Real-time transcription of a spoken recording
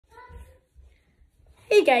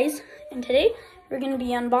Hey guys, and today we're going to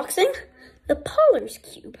be unboxing the Polaris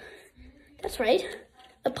Cube. That's right,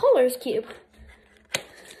 the Polaris Cube.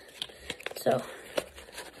 So,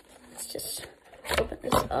 let's just open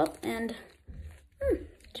this up and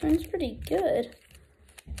turns pretty good.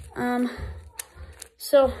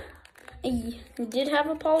 So I did have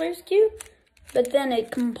a Polaris Cube, but then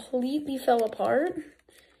it completely fell apart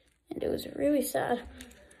and it was really sad.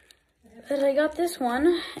 But I got this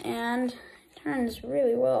one and turns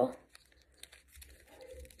really well.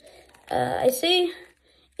 I say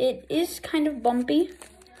it is kind of bumpy,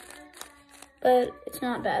 but it's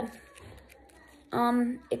not bad.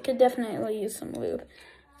 It could definitely use some lube.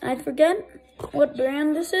 I forget what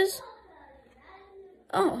brand this is.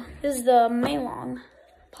 Oh, this is the Mei Long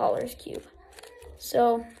Polaris Cube.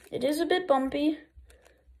 So it is a bit bumpy,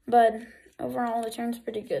 but overall it turns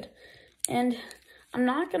pretty good. And I'm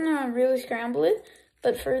not gonna really scramble it,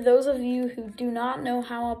 but for those of you who do not know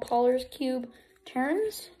how a Polaris Cube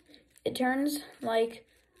turns, it turns like,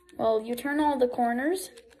 well, you turn all the corners,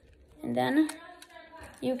 and then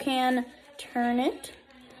you can turn it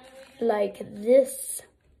like this.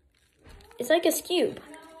 It's like a cube.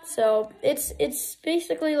 So it's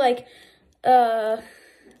basically like it's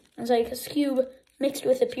like a cube mixed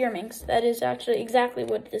with a Pyraminx. That is actually exactly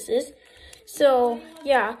what this is. So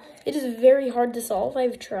yeah, it is very hard to solve.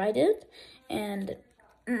 I've tried it, and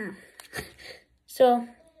so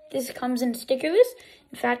this comes in stickerless.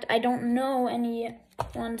 In fact, I don't know any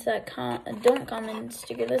ones that don't come in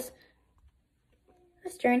stickerless.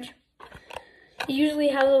 That's strange. It usually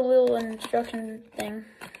has a little instruction thing.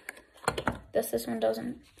 Guess this one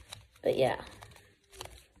doesn't. But yeah.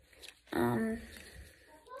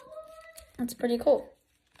 That's pretty cool.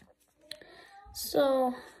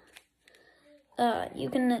 So you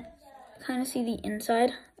can kind of see the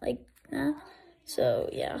inside like that. So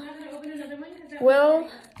yeah. Well,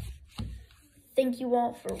 thank you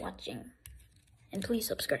all for watching, and please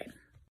subscribe.